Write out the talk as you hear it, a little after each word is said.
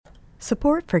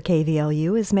Support for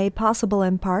KVLU is made possible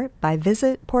in part by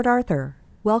Visit Port Arthur,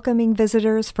 welcoming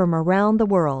visitors from around the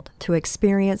world to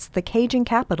experience the Cajun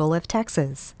capital of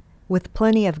Texas. With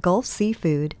plenty of Gulf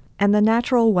seafood and the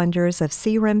natural wonders of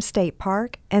Sea Rim State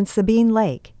Park and Sabine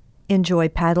Lake, enjoy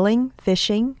paddling,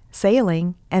 fishing,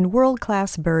 sailing, and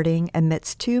world-class birding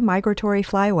amidst 2 migratory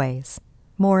flyways.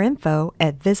 More info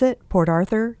at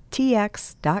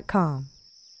visitportarthurtx.com.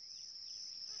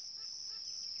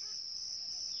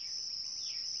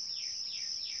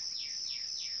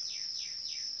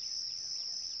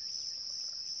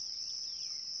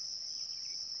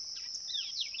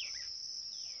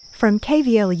 From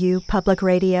KVLU Public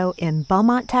Radio in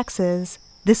Beaumont, Texas,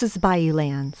 this is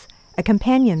Bayoulands, a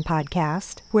companion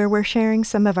podcast where we're sharing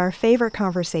some of our favorite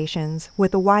conversations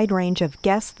with a wide range of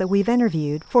guests that we've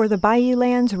interviewed for the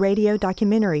Bayoulands radio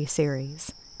documentary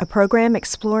series, a program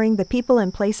exploring the people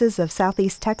and places of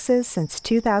Southeast Texas since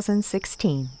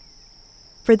 2016.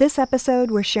 For this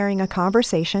episode, we're sharing a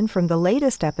conversation from the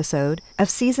latest episode of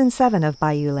Season 7 of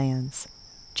Bayoulands.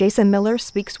 Jason Miller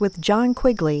speaks with John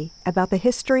Quigley about the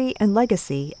history and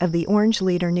legacy of the Orange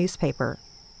Leader newspaper.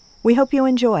 We hope you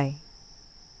enjoy.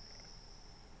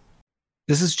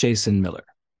 This is Jason Miller.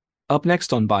 Up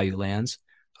next on Bayoulands,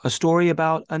 a story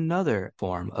about another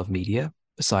form of media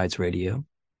besides radio,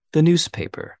 the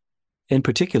newspaper. In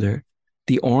particular,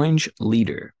 the Orange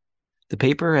Leader. The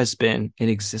paper has been in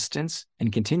existence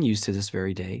and continues to this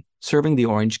very day, serving the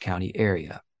Orange County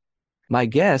area. My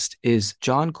guest is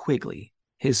John Quigley.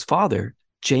 His father,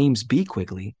 James B.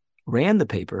 Quigley, ran the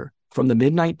paper from the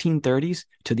mid-1930s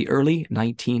to the early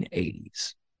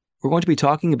 1980s. We're going to be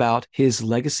talking about his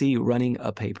legacy running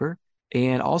a paper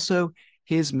and also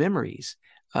his memories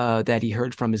that he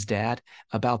heard from his dad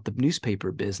about the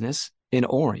newspaper business in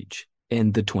Orange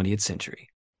in the 20th century.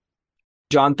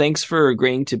 John, thanks for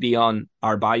agreeing to be on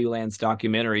our Bayoulands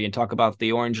documentary and talk about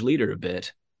the Orange Leader a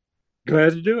bit.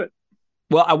 Glad to do it.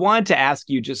 Well, I wanted to ask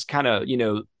you just kind of,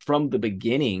 from the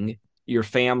beginning, your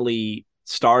family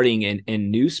starting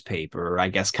in newspaper, I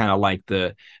guess kind of like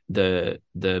the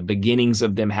beginnings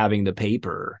of them having the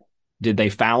paper. Did they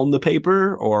found the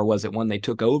paper or was it one they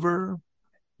took over?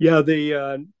 Yeah,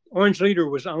 the Orange Leader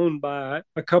was owned by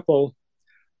a couple,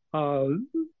 Mr.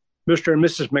 and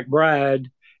Mrs. McBride,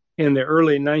 in the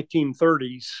early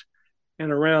 1930s. And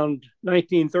around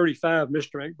 1935,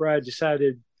 Mr. McBride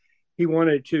decided he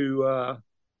wanted to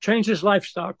change his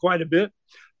lifestyle quite a bit.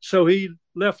 So he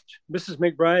left Mrs.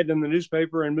 McBride in the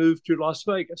newspaper and moved to Las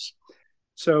Vegas.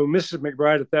 So Mrs.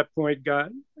 McBride at that point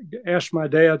asked my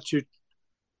dad to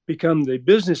become the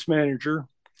business manager.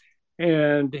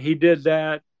 And he did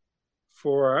that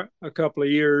for a couple of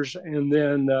years. And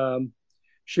then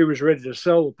she was ready to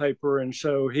sell the paper. And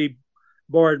so he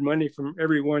borrowed money from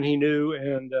everyone he knew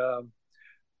and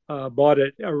bought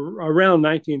it around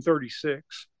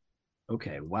 1936.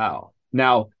 Okay, wow.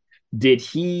 Now, did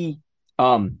he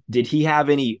have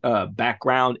any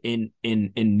background in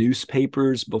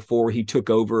newspapers before he took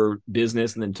over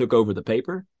business and then took over the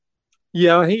paper?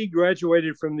 Yeah, he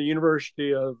graduated from the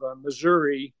University of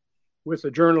Missouri with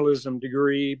a journalism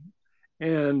degree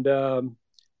and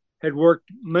had worked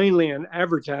mainly in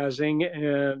advertising,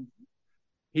 and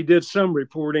he did some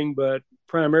reporting, but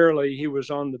primarily he was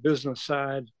on the business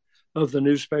side of the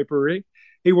newspaper.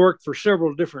 He worked for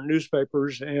several different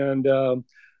newspapers and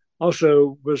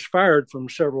also was fired from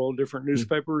several different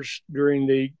newspapers during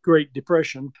the Great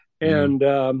Depression. And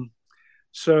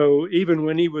so even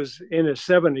when he was in his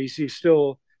 70s, he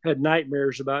still had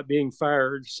nightmares about being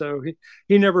fired. So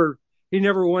he never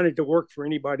wanted to work for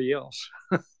anybody else.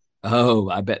 Oh,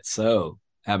 I bet so.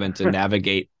 Having to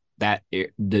navigate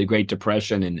the Great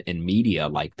Depression in media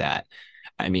like that.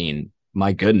 I mean,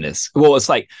 my goodness. Well, it's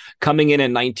like coming in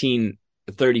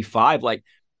 1935. Like,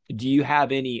 do you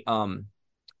have any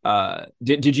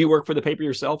did you work for the paper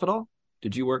yourself at all?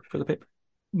 Did you work for the paper?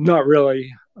 Not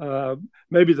really.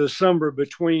 Maybe the summer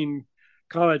between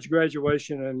college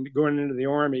graduation and going into the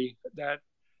Army, that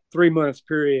 3-month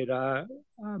period, I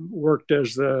worked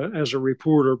as a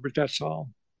reporter, but that's all.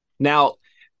 Now,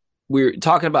 we're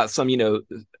talking about some, y'all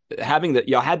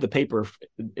had the paper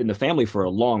in the family for a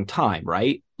long time,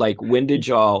 right? Like,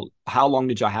 how long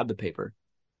did y'all have the paper?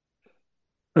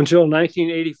 Until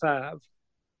 1985.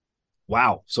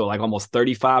 Wow. So like almost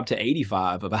 35 to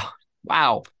 85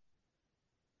 wow.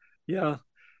 Yeah.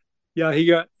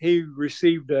 Yeah. He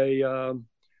received an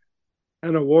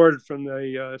award from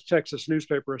the Texas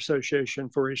Newspaper Association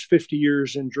for his 50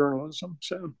 years in journalism.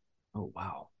 So. Oh,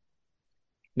 wow.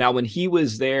 Now, when he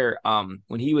was there,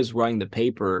 when he was running the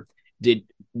paper,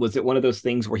 was it one of those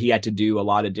things where he had to do a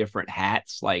lot of different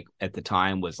hats? Like at the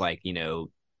time was like,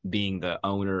 being the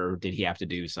owner? Did he have to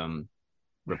do some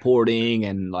reporting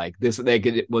and like this?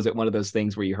 Was it one of those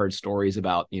things where you heard stories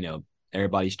about,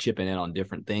 everybody's chipping in on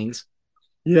different things?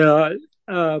 Yeah.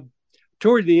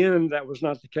 Toward the end, that was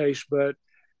not the case, but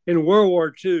in World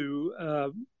War II, a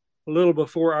little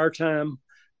before our time,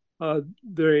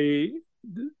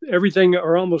 everything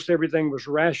or almost everything was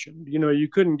rationed. You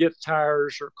couldn't get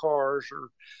tires or cars,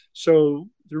 so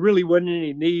there really wasn't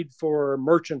any need for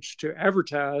merchants to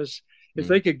advertise. If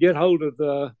they could get hold of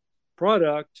the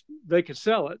product, they could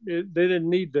sell it. They didn't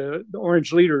need the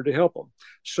Orange Leader to help them.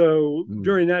 So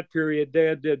during that period,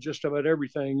 Dad did just about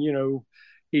everything.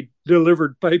 He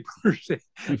delivered papers,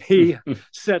 he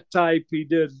set type, he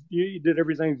did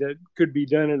everything that could be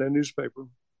done in a newspaper.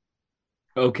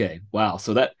 Okay, wow.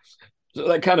 So that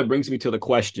kind of brings me to the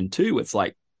question too. It's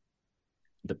like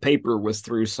the paper was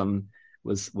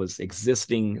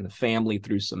existing in the family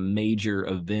through some major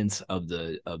events of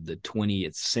the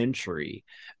 20th century.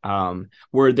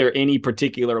 Were there any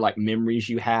particular like memories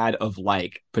you had of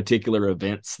like particular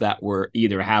events that were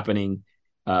either happening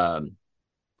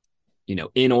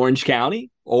in Orange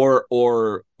County or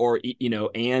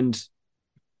and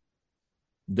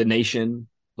the nation,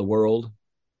 the world?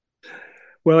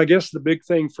 Well, I guess the big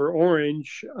thing for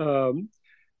Orange,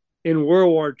 in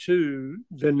World War II,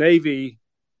 the Navy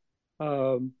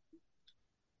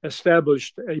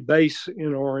established a base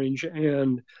in Orange,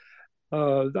 and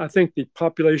I think the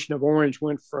population of Orange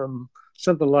went from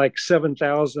something like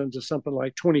 7,000 to something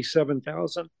like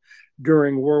 27,000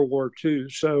 during World War II.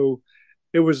 So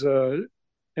it was an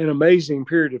amazing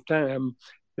period of time.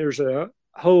 There's a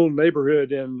whole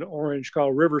neighborhood in Orange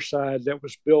called Riverside that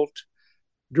was built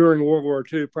during World War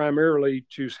II, primarily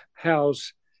to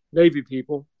house Navy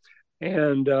people.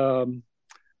 And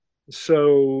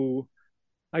so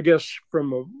I guess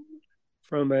from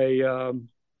a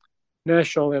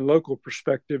national and local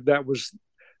perspective, that was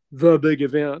the big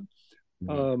event.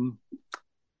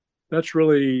 That's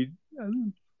really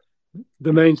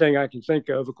the main thing I can think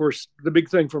of. Of course, the big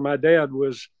thing for my dad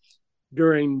was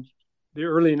during the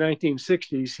early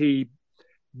 1960s, he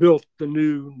built the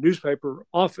new newspaper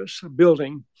office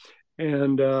building,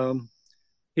 and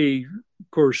he,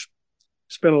 of course,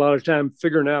 spent a lot of time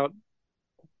figuring out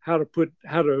how to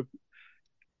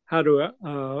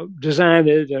design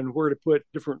it and where to put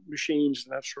different machines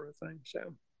and that sort of thing.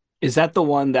 So, is that the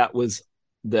one that was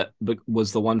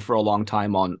the one for a long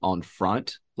time on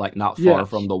Front, like not far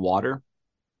from the water?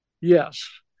 Yes,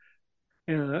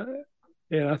 and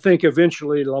I think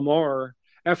eventually Lamar,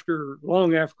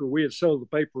 long after we had sold the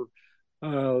paper,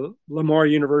 Lamar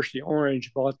University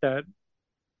Orange bought that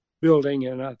building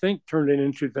and I think turned it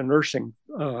into the nursing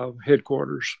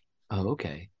headquarters. Oh,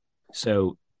 okay.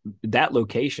 So that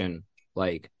location,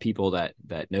 like people that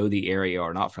know the area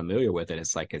are not familiar with it,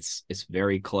 it's like it's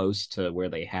very close to where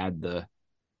they had the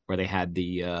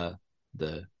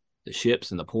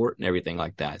ships and the port and everything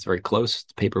like that. It's very close.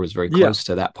 The paper was very close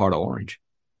to that part of Orange.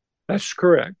 That's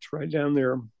correct, right down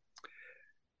there.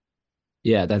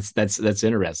 Yeah, that's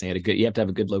interesting. You have to have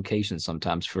a good location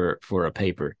sometimes for a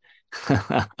paper.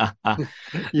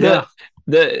 Yeah.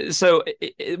 So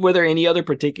were there any other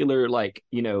particular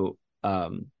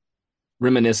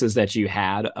reminiscences that you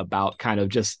had about kind of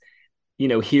just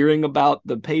hearing about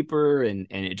the paper and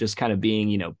it just kind of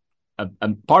being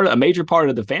a major part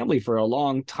of the family for a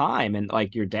long time, and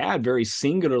like your dad very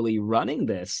singularly running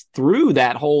this through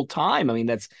that whole time? I mean,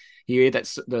 that's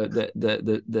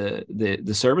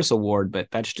the service award, but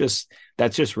that's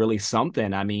just really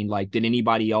something. I mean, like, did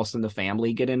anybody else in the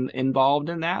family get involved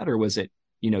in that, or was it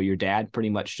your dad pretty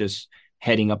much just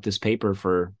heading up this paper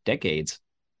for decades?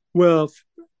 Well,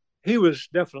 he was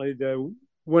definitely the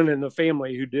one in the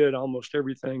family who did almost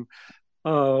everything.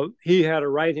 He had a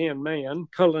right-hand man,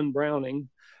 Cullen Browning,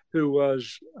 who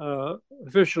was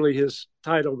officially his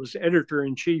title was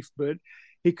editor-in-chief, but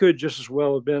he could just as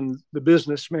well have been the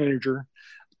business manager.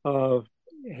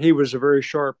 He was a very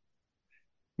sharp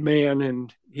man,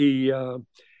 and he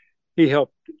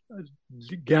helped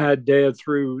guide Dad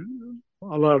through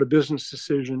a lot of business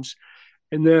decisions.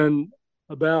 And then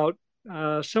about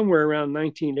somewhere around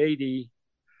 1980,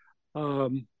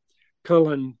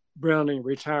 Cullen Browning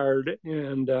retired,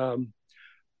 and a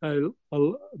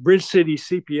Bridge City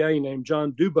CPA named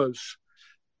John Dubose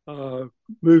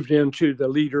moved into the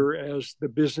Leader as the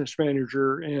business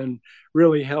manager and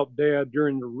really helped Dad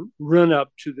during the run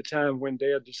up to the time when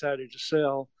Dad decided to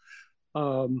sell.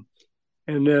 And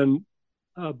then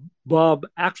Bob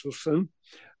Axelson,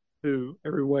 who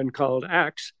everyone called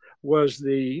Axe, was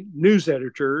the news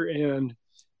editor, and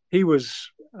he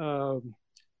was a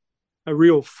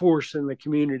real force in the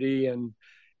community, and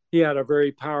he had a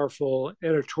very powerful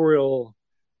editorial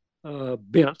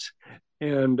bent.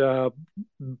 And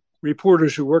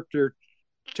reporters who worked there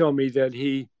tell me that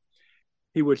he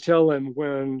would tell them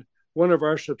when one of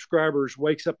our subscribers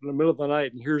wakes up in the middle of the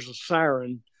night and hears a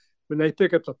siren, when they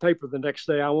pick up the paper the next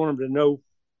day, I want them to know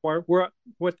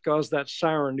what caused that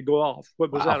siren to go off.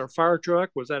 What was that? A fire truck?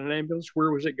 Was that an ambulance?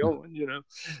 Where was it going?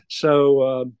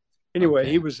 So anyway,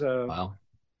 he was a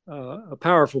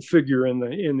powerful figure in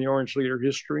the Orange Leader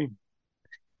history.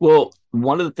 Well,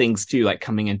 one of the things too, like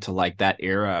coming into like that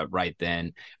era right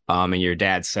then, and your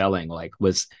dad selling, like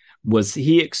was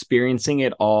he experiencing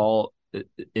it all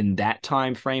in that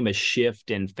time frame, a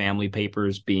shift in family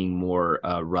papers being more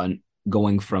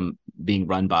going from being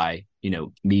run by,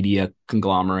 media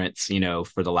conglomerates,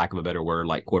 for the lack of a better word,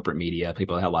 like corporate media,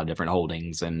 people that had a lot of different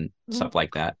holdings and stuff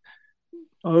like that?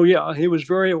 Oh yeah, he was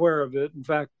very aware of it. In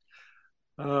fact,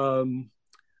 I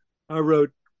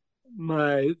wrote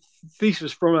my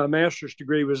thesis for my master's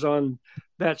degree was on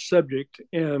that subject.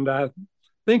 And I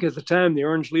think at the time, the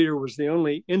Orange Leader was the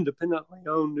only independently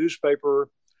owned newspaper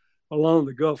along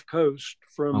the Gulf Coast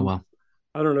from,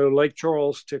 I don't know, Lake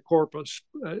Charles to Corpus.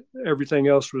 Everything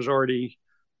else was already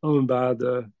owned by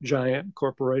the giant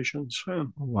corporations.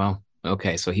 Wow.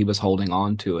 Okay. So he was holding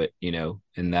on to it,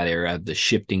 in that era of the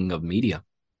shifting of media.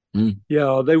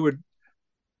 Yeah, they would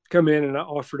come in and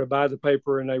offer to buy the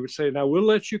paper, and they would say, "Now we'll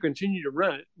let you continue to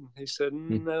run it." And he said,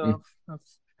 "No, I've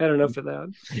had enough of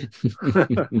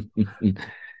that."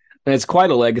 And it's quite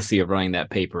a legacy of running that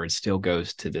paper. It still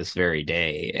goes to this very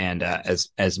day, and as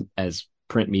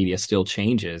print media still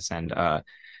changes. And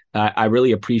I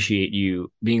really appreciate you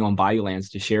being on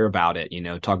Bayoulands to share about it.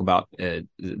 Talk about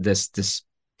this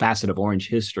facet of Orange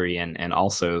history, and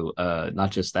also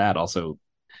not just that, also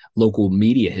local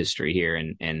media history here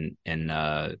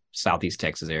in Southeast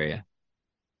Texas area.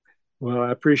 Well,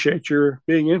 I appreciate your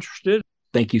being interested.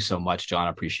 Thank you so much, John. I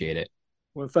appreciate it.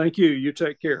 Well, thank you. You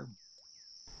take care.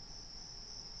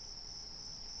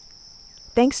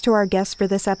 Thanks to our guest for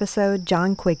this episode,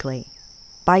 John Quigley.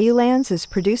 Bayoulands is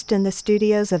produced in the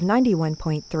studios of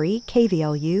 91.3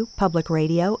 KVLU Public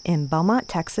Radio in Beaumont,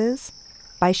 Texas,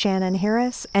 by Shannon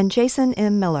Harris and Jason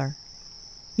M. Miller.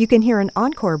 You can hear an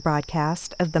encore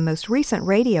broadcast of the most recent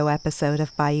radio episode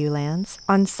of Bayoulands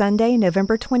on Sunday,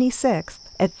 November 26th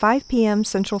at 5 p.m.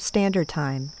 Central Standard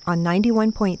Time on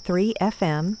 91.3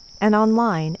 FM and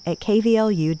online at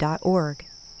kvlu.org.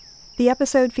 The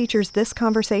episode features this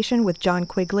conversation with John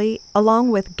Quigley, along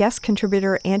with guest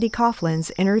contributor Andy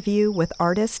Coughlan's interview with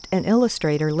artist and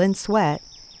illustrator Lynn Sweat,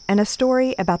 and a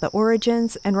story about the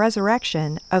origins and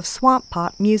resurrection of swamp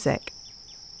pop music.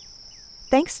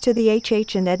 Thanks to the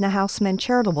H.H. and Edna Houseman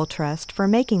Charitable Trust for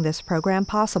making this program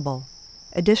possible.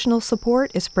 Additional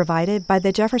support is provided by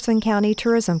the Jefferson County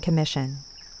Tourism Commission.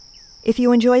 If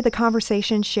you enjoy the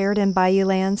conversation shared in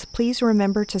Bayoulands, please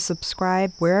remember to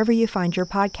subscribe wherever you find your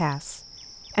podcasts.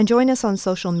 And join us on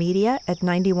social media at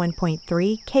 91.3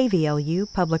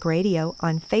 KVLU Public Radio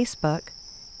on Facebook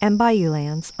and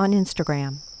Bayoulands on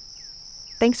Instagram.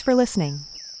 Thanks for listening.